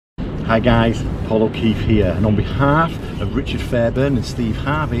Hi guys, Paul O'Keefe here, and on behalf of Richard Fairburn and Steve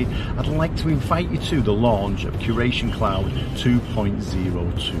Harvey, I'd like to invite you to the launch of Curation Cloud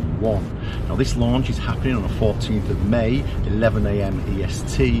 2.021. Now this launch is happening on the 14th of May, 11 AM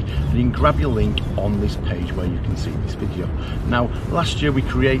EST, and you can grab your link on this page where you can see this video. Now last year we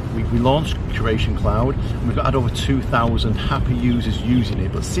launched Curation Cloud, and we've had over 2,000 happy users using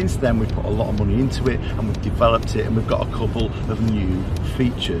it, but since then we've put a lot of money into it and we've developed it, and we've got a couple of new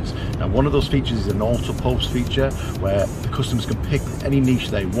features. Now one of those features is an auto post feature where the customers can pick any niche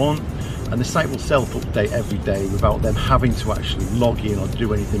they want, and the site will self-update every day without them having to actually log in or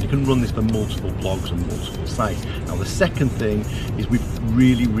do anything. You can run this for multiple blogs and multiple sites. Now the second thing is we've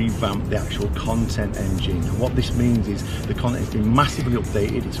really revamped the actual content engine, and what this means is the content has been massively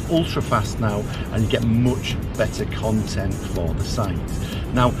updated. It's ultra fast now, and you get much better content for the site.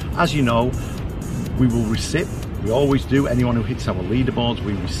 Now as you know, we will recip. We always do. Anyone who hits our leaderboards,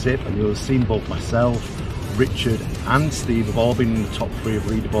 we recip, and you'll have seen both myself, Richard and Steve have all been in the top 3 of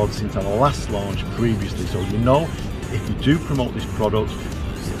leaderboards since our last launch previously. So you know, if you do promote this product,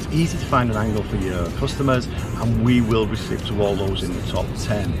 it's easy to find an angle for your customers, and we will recip to all those in the top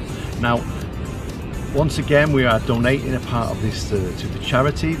 10. Now, once again, we are donating a part of this to the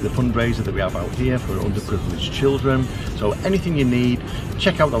charity, the fundraiser that we have out here for underprivileged children. So anything you need,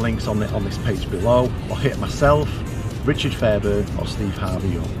 check out the links on this page below, or hit myself, Richard Fairburn or Steve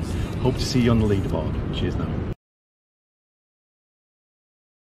Harvey up. Hope to see you on the leaderboard. Cheers now.